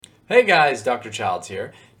Hey guys, Dr. Childs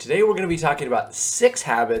here. Today we're going to be talking about 6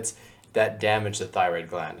 habits that damage the thyroid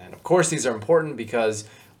gland. And of course these are important because,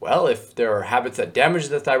 well, if there are habits that damage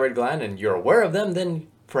the thyroid gland and you're aware of them, then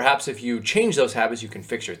perhaps if you change those habits, you can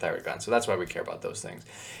fix your thyroid gland. So that's why we care about those things.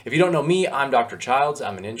 If you don't know me, I'm Dr. Childs.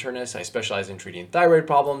 I'm an internist. I specialize in treating thyroid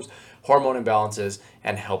problems, hormone imbalances,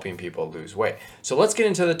 and helping people lose weight. So let's get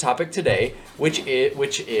into the topic today, which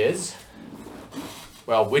includes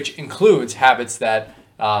habits that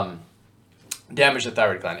damage the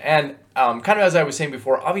thyroid gland. And kind of as I was saying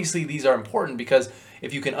before, obviously these are important because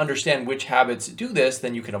if you can understand which habits do this,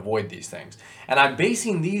 then you can avoid these things. And I'm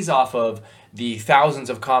basing these off of the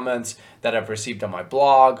thousands of comments that I've received on my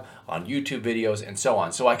blog, on YouTube videos, and so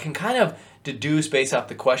on. So I can kind of deduce based off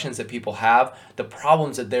the questions that people have, the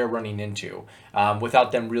problems that they're running into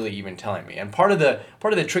without them really even telling me. And part of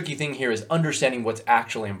the tricky thing here is understanding what's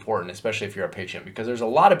actually important, especially if you're a patient, because there's a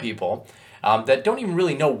lot of people that don't even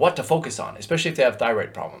really know what to focus on, especially if they have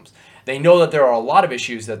thyroid problems. They know that there are a lot of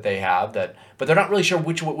issues that they have, but they're not really sure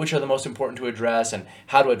which are the most important to address and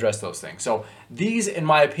how to address those things. So these, in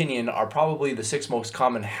my opinion, are probably the 6 most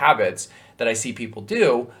common habits that I see people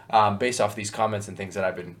do based off these comments and things that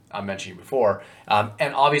I've been mentioning before.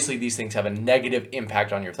 And obviously these things have a negative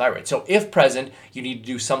impact on your thyroid. So if present, you need to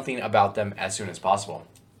do something about them as soon as possible.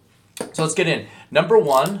 So let's get in. Number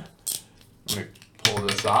 1, let me pull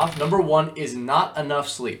this off. Number 1 is not enough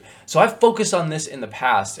sleep. So I've focused on this in the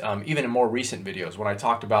past, even in more recent videos when I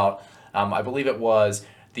talked about, I believe it was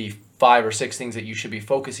the 5 or 6 things that you should be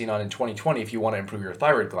focusing on in 2020 if you want to improve your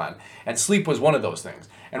thyroid gland. And sleep was one of those things.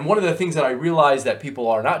 And one of the things that I realized that people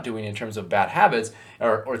are not doing in terms of bad habits,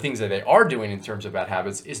 or things that they are doing in terms of bad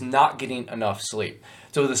habits, is not getting enough sleep.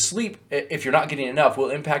 So the sleep, if you're not getting enough, will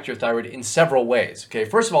impact your thyroid in several ways. Okay,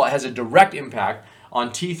 first of all, it has a direct impact on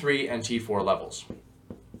T3 and T4 levels.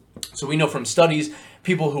 So we know from studies,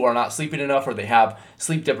 people who are not sleeping enough or they have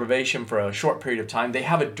sleep deprivation for a short period of time, they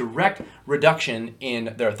have a direct reduction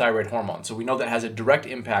in their thyroid hormone. So we know that has a direct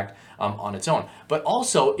impact on its own. But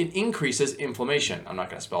also it increases inflammation. I'm not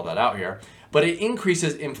going to spell that out here, but it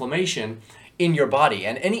increases inflammation in your body,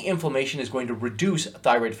 and any inflammation is going to reduce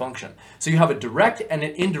thyroid function. So you have a direct and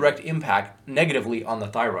an indirect impact negatively on the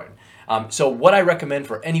thyroid. So what I recommend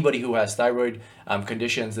for anybody who has thyroid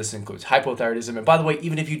conditions, this includes hypothyroidism, and by the way,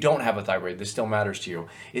 even if you don't have a thyroid, this still matters to you,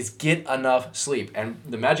 is get enough sleep. And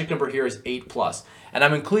the magic number here is 8+. And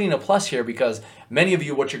I'm including a plus here because many of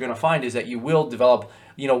you, what you're going to find is that you will develop,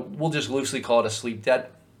 we'll just loosely call it a sleep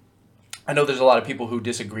debt. I know there's a lot of people who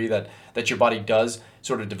disagree that your body does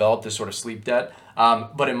sort of develop this sort of sleep debt.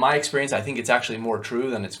 But in my experience, I think it's actually more true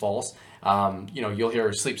than it's false. You'll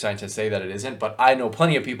hear sleep scientists say that it isn't, but I know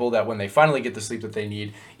plenty of people that when they finally get the sleep that they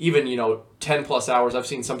need, even, 10+ hours, I've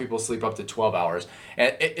seen some people sleep up to 12 hours,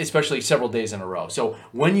 and especially several days in a row. So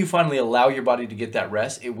when you finally allow your body to get that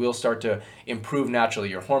rest, it will start to improve naturally.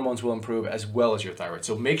 Your hormones will improve as well as your thyroid.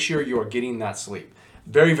 So make sure you are getting that sleep.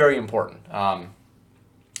 Very, very important.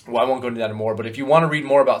 Well, I won't go into that anymore, but if you want to read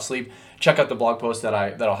more about sleep, check out the blog post that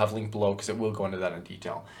I'll have linked below because it will go into that in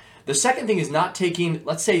detail. The second thing is not taking,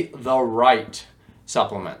 let's say, the right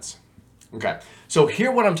supplements. Okay, so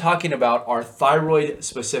here what I'm talking about are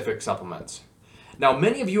thyroid-specific supplements. Now,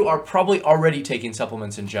 many of you are probably already taking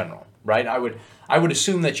supplements in general, right? I would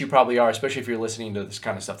assume that you probably are, especially if you're listening to this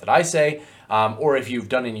kind of stuff that I say, or if you've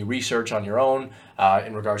done any research on your own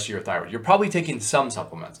in regards to your thyroid. You're probably taking some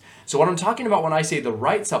supplements. So what I'm talking about when I say the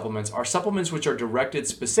right supplements are supplements which are directed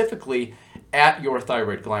specifically at your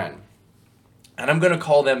thyroid gland. And I'm going to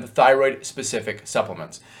call them thyroid-specific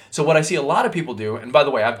supplements. So what I see a lot of people do, and by the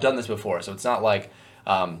way, I've done this before, so it's not like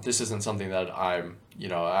this isn't something that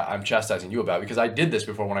I'm chastising you about, because I did this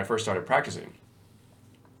before when I first started practicing.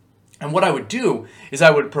 And what I would do is I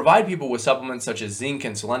would provide people with supplements such as zinc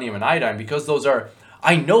and selenium and iodine, because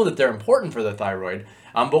I know that they're important for the thyroid,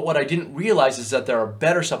 but what I didn't realize is that there are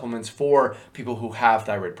better supplements for people who have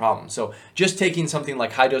thyroid problems. So just taking something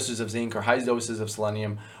like high doses of zinc or high doses of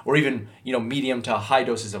selenium, or even medium to high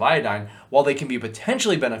doses of iodine, while they can be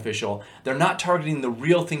potentially beneficial, they're not targeting the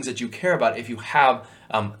real things that you care about if you have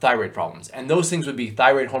thyroid problems. And those things would be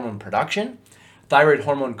thyroid hormone production, thyroid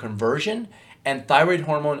hormone conversion, and thyroid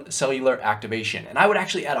hormone cellular activation. And I would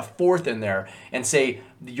actually add a 4th in there and say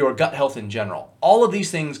your gut health in general. All of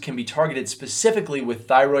these things can be targeted specifically with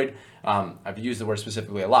thyroid, I've used the word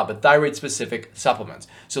specifically a lot, but thyroid specific supplements.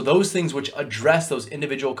 So those things which address those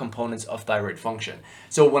individual components of thyroid function.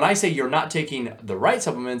 So when I say you're not taking the right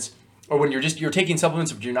supplements, or when you're taking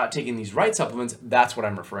supplements but you're not taking these right supplements, that's what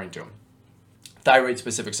I'm referring to. Thyroid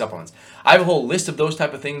specific supplements. I have a whole list of those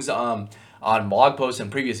type of things on blog posts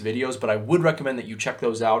and previous videos, but I would recommend that you check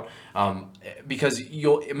those out because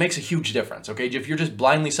it makes a huge difference. Okay, if you're just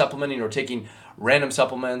blindly supplementing or taking random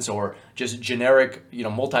supplements or just generic,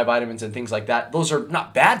 multivitamins and things like that, those are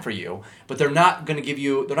not bad for you, but they're not going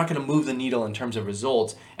to move the needle in terms of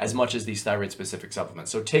results as much as these thyroid specific supplements.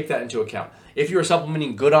 So take that into account. If you're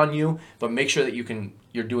supplementing, good on you, but make sure that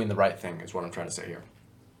you're doing the right thing is what I'm trying to say here.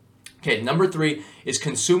 Okay, number 3 is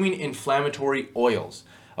consuming inflammatory oils.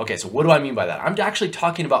 Okay, so what do I mean by that? I'm actually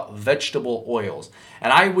talking about vegetable oils,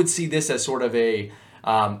 and I would see this as sort of a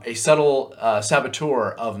subtle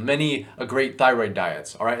saboteur of many great thyroid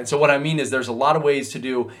diets. All right, and so what I mean is there's a lot of ways to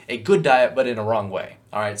do a good diet, but in a wrong way.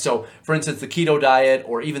 All right, so for instance, the keto diet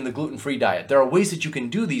or even the gluten-free diet, there are ways that you can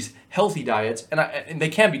do these healthy diets, and they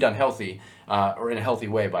can be done healthy or in a healthy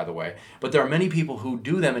way, by the way. But there are many people who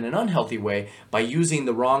do them in an unhealthy way by using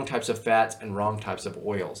the wrong types of fats and wrong types of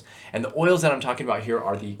oils. And the oils that I'm talking about here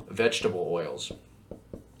are the vegetable oils.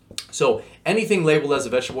 So anything labeled as a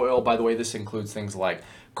vegetable oil, by the way, this includes things like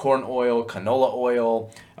corn oil, canola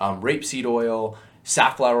oil, rapeseed oil,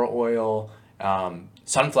 safflower oil,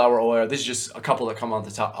 sunflower oil. This is just a couple that come off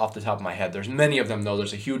the top of my head. There's many of them though.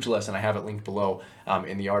 There's a huge list, and I have it linked below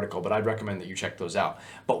in the article, but I'd recommend that you check those out.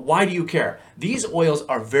 But why do you care? These oils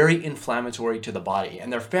are very inflammatory to the body,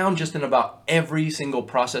 and they're found just in about every single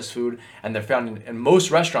processed food, and they're found in most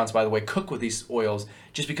restaurants, by the way, cook with these oils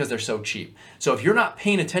just because they're so cheap. So if you're not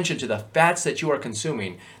paying attention to the fats that you are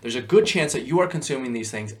consuming, there's a good chance that you are consuming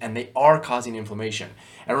these things and they are causing inflammation.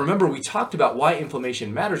 And remember, we talked about why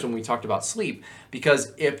inflammation matters when we talked about sleep,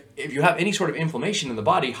 because if you have any sort of inflammation in the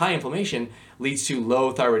body, high inflammation leads to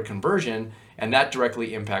low thyroid conversion, and that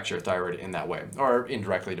directly impacts your thyroid in that way, or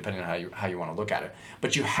indirectly, depending on how you want to look at it.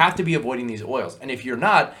 But you have to be avoiding these oils, and if you're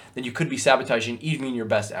not, then you could be sabotaging even your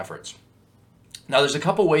best efforts. Now, there's a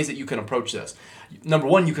couple ways that you can approach this. Number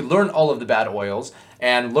one, you could learn all of the bad oils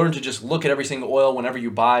and learn to just look at every single oil whenever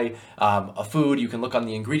you buy a food. You can look on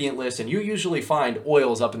the ingredient list, and you usually find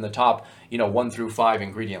oils up in the top, 1 through 5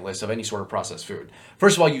 ingredient list of any sort of processed food.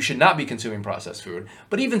 First of all, you should not be consuming processed food,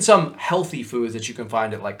 but even some healthy foods that you can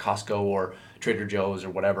find at like Costco or Trader Joe's or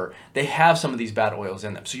whatever, they have some of these bad oils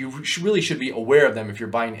in them. So you really should be aware of them if you're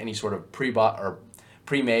buying any sort of pre-bought or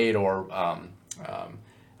pre-made or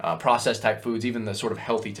processed type foods, even the sort of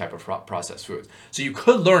healthy type of processed foods. So you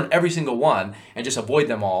could learn every single one and just avoid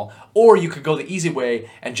them all, or you could go the easy way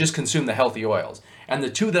and just consume the healthy oils. And the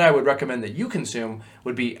two that I would recommend that you consume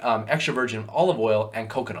would be extra virgin olive oil and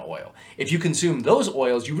coconut oil. If you consume those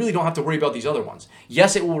oils, you really don't have to worry about these other ones.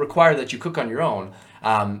 Yes, it will require that you cook on your own,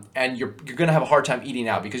 and you're going to have a hard time eating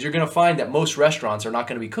out because you're going to find that most restaurants are not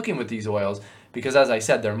going to be cooking with these oils because, as I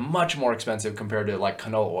said, they're much more expensive compared to like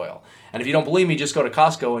canola oil. And if you don't believe me, just go to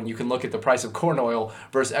Costco and you can look at the price of corn oil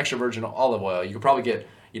versus extra virgin olive oil. You could probably get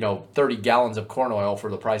 30 gallons of corn oil for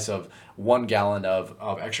the price of 1 gallon of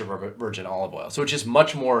extra virgin olive oil. So it's just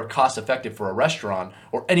much more cost effective for a restaurant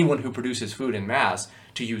or anyone who produces food in mass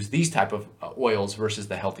to use these type of oils versus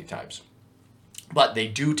the healthy types. But they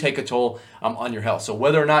do take a toll on your health. So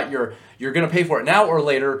whether or not you're going to pay for it now or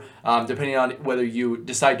later, depending on whether you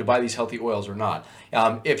decide to buy these healthy oils or not.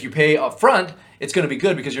 If you pay up front, it's going to be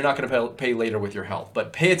good because you're not going to pay later with your health.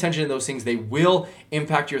 But pay attention to those things. They will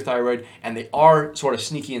impact your thyroid, and they are sort of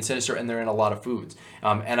sneaky and sinister, and they're in a lot of foods.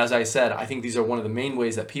 And as I said, I think these are one of the main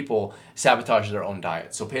ways that people sabotage their own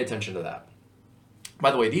diet. So pay attention to that. By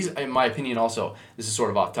the way, these, in my opinion also, this is sort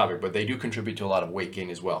of off topic, but they do contribute to a lot of weight gain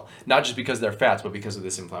as well. Not just because they're fats, but because of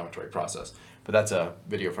this inflammatory process. But that's a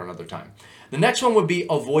video for another time. The next one would be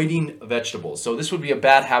avoiding vegetables. So this would be a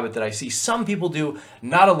bad habit that I see some people do,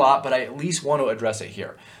 not a lot, but I at least want to address it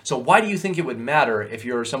here. So why do you think it would matter if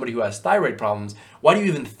you're somebody who has thyroid problems? Why do you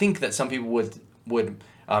even think that some people would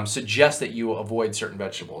suggest that you avoid certain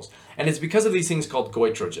vegetables? And it's because of these things called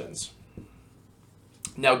goitrogens.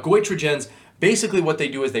 Now, goitrogens, basically what they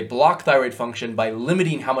do is they block thyroid function by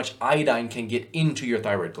limiting how much iodine can get into your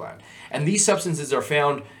thyroid gland. And these substances are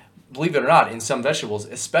found, believe it or not, in some vegetables,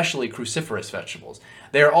 especially cruciferous vegetables.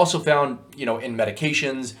 They are also found, in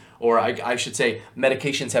medications, or I should say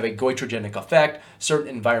medications have a goitrogenic effect. Certain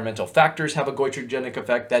environmental factors have a goitrogenic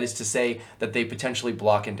effect. That is to say that they potentially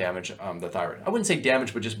block and damage the thyroid. I wouldn't say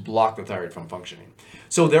damage, but just block the thyroid from functioning.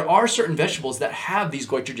 So there are certain vegetables that have these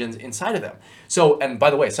goitrogens inside of them. So, and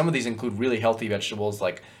by the way, some of these include really healthy vegetables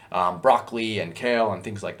like broccoli and kale and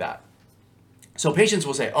things like that. So patients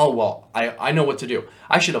will say, "Oh well, I know what to do.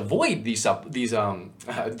 I should avoid these vegetables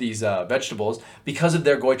because of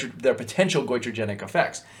their potential goitrogenic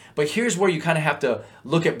effects." But here's where you kind of have to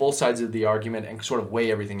look at both sides of the argument and sort of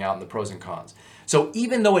weigh everything out in the pros and cons. So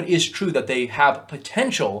even though it is true that they have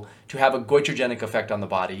potential to have a goitrogenic effect on the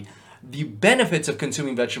body, the benefits of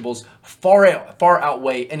consuming vegetables far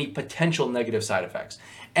outweigh any potential negative side effects.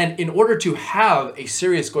 And in order to have a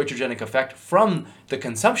serious goitrogenic effect from the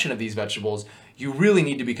consumption of these vegetables, you really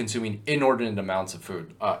need to be consuming inordinate amounts of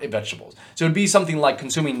vegetables. So it'd be something like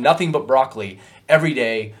consuming nothing but broccoli every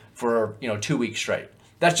day for 2 weeks straight.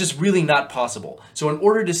 That's just really not possible. So in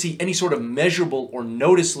order to see any sort of measurable or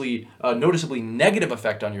noticeably negative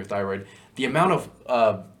effect on your thyroid, the amount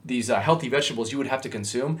of these healthy vegetables you would have to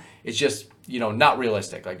consume is just not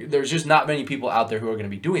realistic. Like, there's just not many people out there who are going to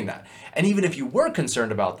be doing that. And even if you were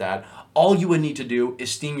concerned about that, all you would need to do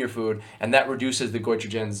is steam your food, and that reduces the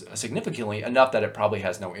goitrogens significantly enough that it probably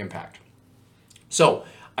has no impact. So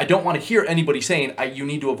I don't want to hear anybody saying you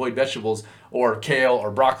need to avoid vegetables or kale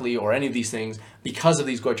or broccoli or any of these things because of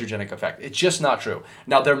these goitrogenic effects. It's just not true.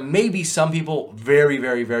 Now, there may be some people, very,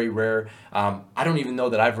 very, very rare. I don't even know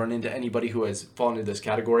that I've run into anybody who has fallen into this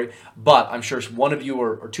category, but I'm sure one of you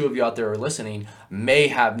or two of you out there are listening may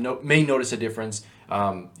notice a difference,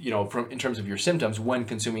 in terms of your symptoms when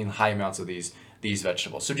consuming high amounts of these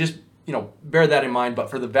vegetables. So just bear that in mind. But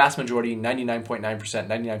for the vast majority, 99.9%,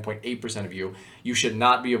 99.8% of you should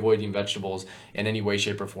not be avoiding vegetables in any way,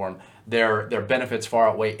 shape, or form. Their benefits far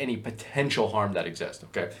outweigh any potential harm that exists.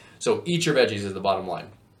 Okay, so eat your veggies is the bottom line.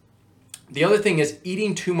 The other thing is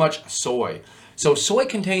eating too much soy. So soy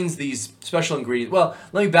contains these special ingredients. Well,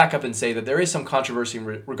 let me back up and say that there is some controversy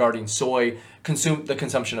regarding the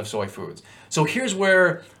consumption of soy foods. So here's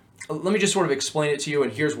where, let me just sort of explain it to you,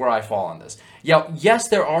 and here's where I fall on this. Yeah, yes,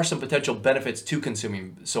 there are some potential benefits to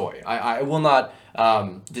consuming soy. I will not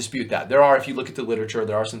dispute that. There are, if you look at the literature,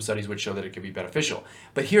 there are some studies which show that it can be beneficial.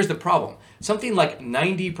 But here's the problem. Something like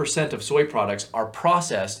 90% of soy products are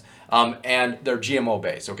processed and they're GMO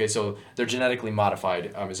based. Okay, so they're genetically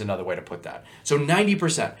modified is another way to put that. So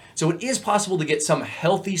 90%. So it is possible to get some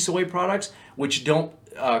healthy soy products which don't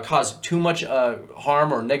cause too much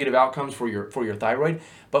harm or negative outcomes for your thyroid.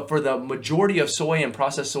 But for the majority of soy and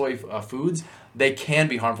processed soy foods, they can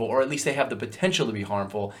be harmful, or at least they have the potential to be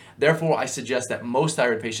harmful. Therefore, I suggest that most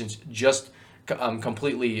thyroid patients just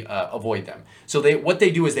completely avoid them. So what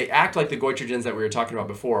they do is they act like the goitrogens that we were talking about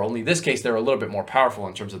before, only in this case they're a little bit more powerful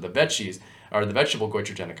in terms of the veggies, or the vegetable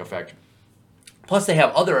goitrogenic effect. Plus, they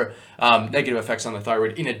have other negative effects on the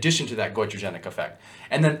thyroid in addition to that goitrogenic effect.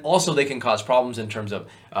 And then also they can cause problems in terms of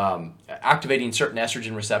activating certain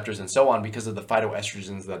estrogen receptors and so on because of the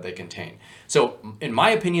phytoestrogens that they contain. So in my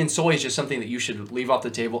opinion, soy is just something that you should leave off the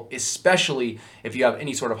table, especially if you have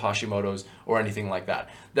any sort of Hashimoto's or anything like that.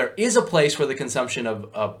 There is a place for the consumption of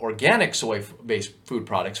organic soy-based food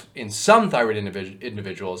products in some thyroid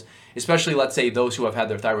individuals, especially, let's say, those who have had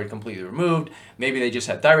their thyroid completely removed. Maybe they just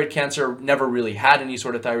had thyroid cancer, never really had any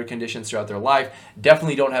sort of thyroid conditions throughout their life,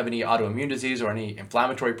 definitely don't have any autoimmune disease or any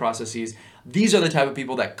inflammatory processes. These are the type of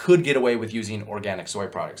people that could get away with using organic soy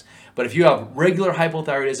products. But if you have regular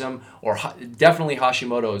hypothyroidism or definitely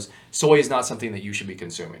Hashimoto's, soy is not something that you should be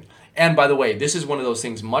consuming. And by the way, this is one of those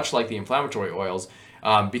things, much like the inflammatory oils,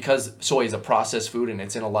 because soy is a processed food and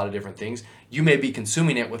it's in a lot of different things, you may be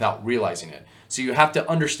consuming it without realizing it. So you have to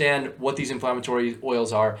understand what these inflammatory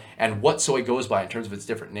oils are and what soy goes by in terms of its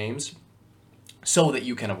different names so that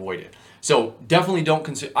you can avoid it. So definitely don't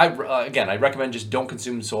consume, I recommend just don't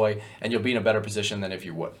consume soy, and you'll be in a better position than if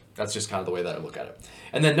you would. That's just kind of the way that I look at it.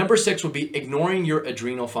 And then number 6 would be ignoring your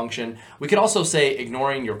adrenal function. We could also say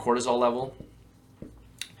ignoring your cortisol level.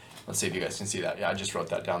 Let's see if you guys can see that. Yeah, I just wrote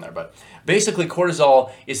that down there. But basically,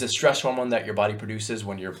 cortisol is a stress hormone that your body produces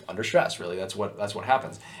when you're under stress, really. That's what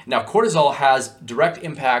happens. Now, cortisol has direct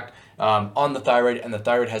impact on the thyroid, and the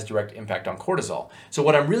thyroid has direct impact on cortisol. So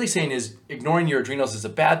what I'm really saying is ignoring your adrenals is a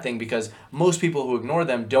bad thing, because most people who ignore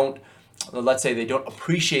them don't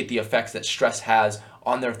appreciate the effects that stress has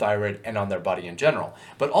on their thyroid and on their body in general.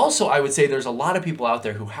 But also, I would say there's a lot of people out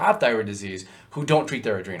there who have thyroid disease who don't treat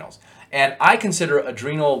their adrenals. And I consider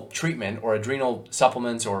adrenal treatment or adrenal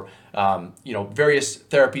supplements or various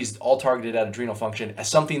therapies all targeted at adrenal function as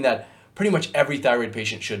something that pretty much every thyroid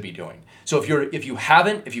patient should be doing. So if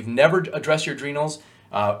you've never addressed your adrenals,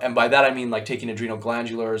 and by that I mean like taking adrenal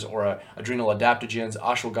glandulars or adrenal adaptogens,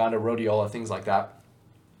 ashwagandha, rhodiola, things like that.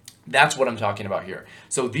 That's what I'm talking about here.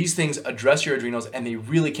 So these things address your adrenals, and they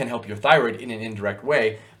really can help your thyroid in an indirect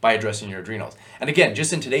way by addressing your adrenals. And again,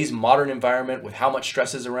 just in today's modern environment with how much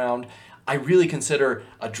stress is around, I really consider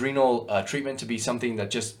adrenal treatment to be something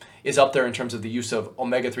that just is up there in terms of the use of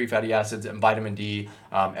omega-3 fatty acids and vitamin D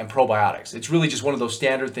and probiotics. It's really just one of those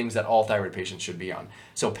standard things that all thyroid patients should be on.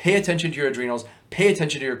 So pay attention to your adrenals, pay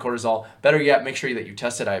attention to your cortisol. Better yet, make sure that you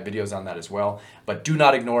test it. I have videos on that as well, but do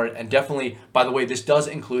not ignore it. And definitely, by the way, this does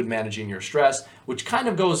include managing your stress, which kind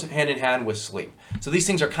of goes hand in hand with sleep. So these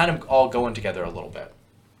things are kind of all going together a little bit.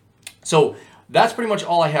 So that's pretty much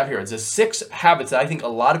all I have here. It's the 6 habits that I think a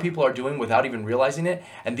lot of people are doing without even realizing it.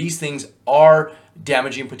 And these things are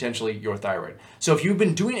damaging potentially your thyroid. So if you've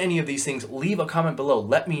been doing any of these things, leave a comment below.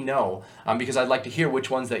 Let me know because I'd like to hear which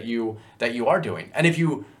ones that you are doing. And if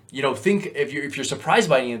you think if you're surprised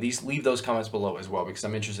by any of these, leave those comments below as well, because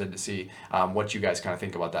I'm interested to see what you guys kind of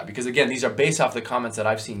think about that. Because again, these are based off the comments that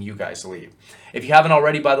I've seen you guys leave. If you haven't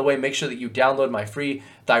already, by the way, make sure that you download my free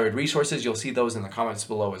thyroid resources. You'll see those in the comments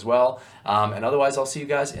below as well. And otherwise, I'll see you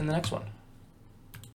guys in the next one.